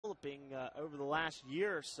developing over the last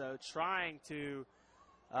year or so, trying to,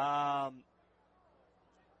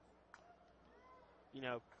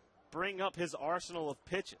 bring up his arsenal of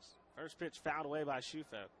pitches. First pitch fouled away by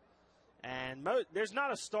Shufo. And there's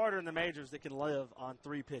not a starter in the majors that can live on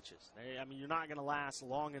 3 pitches. You're not going to last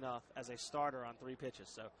long enough as a starter on 3 pitches.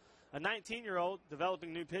 So a 19-year-old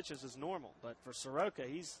developing new pitches is normal. But for Soroka,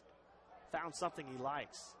 he's found something he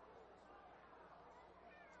likes.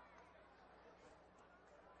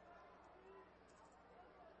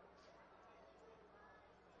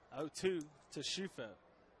 Oh, 2 to Shufo.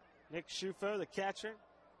 Nick Shufo, the catcher.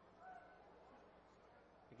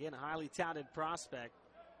 Again, a highly touted prospect.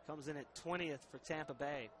 Comes in at 20th for Tampa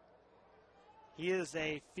Bay. He is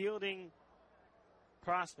a fielding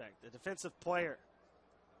prospect, a defensive player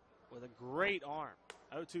with a great arm.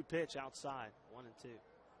 0-2 pitch outside, 1-2.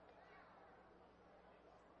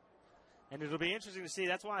 And it'll be interesting to see.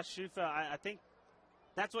 That's why Shufo, I think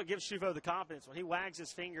that's what gives Shufo the confidence. When he wags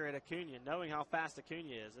his finger at Acuna, knowing how fast Acuna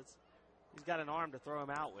is, he's got an arm to throw him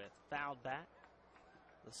out with. Fouled back.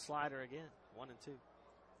 The slider again, 1-2.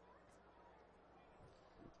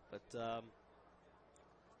 But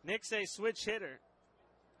Nick's a switch hitter,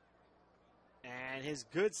 and his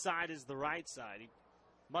good side is the right side.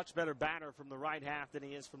 Much better batter from the right half than he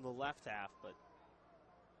is from the left half. But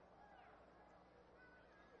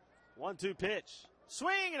 1-2 pitch.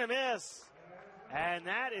 Swing and a miss. And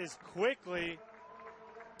that is quickly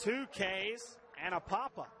 2 Ks and a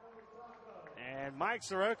pop-up. And Mike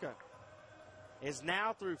Soroka is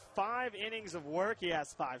now through 5 innings of work. He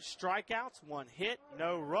has 5 strikeouts, 1 hit,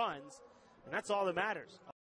 no runs, and that's all that matters.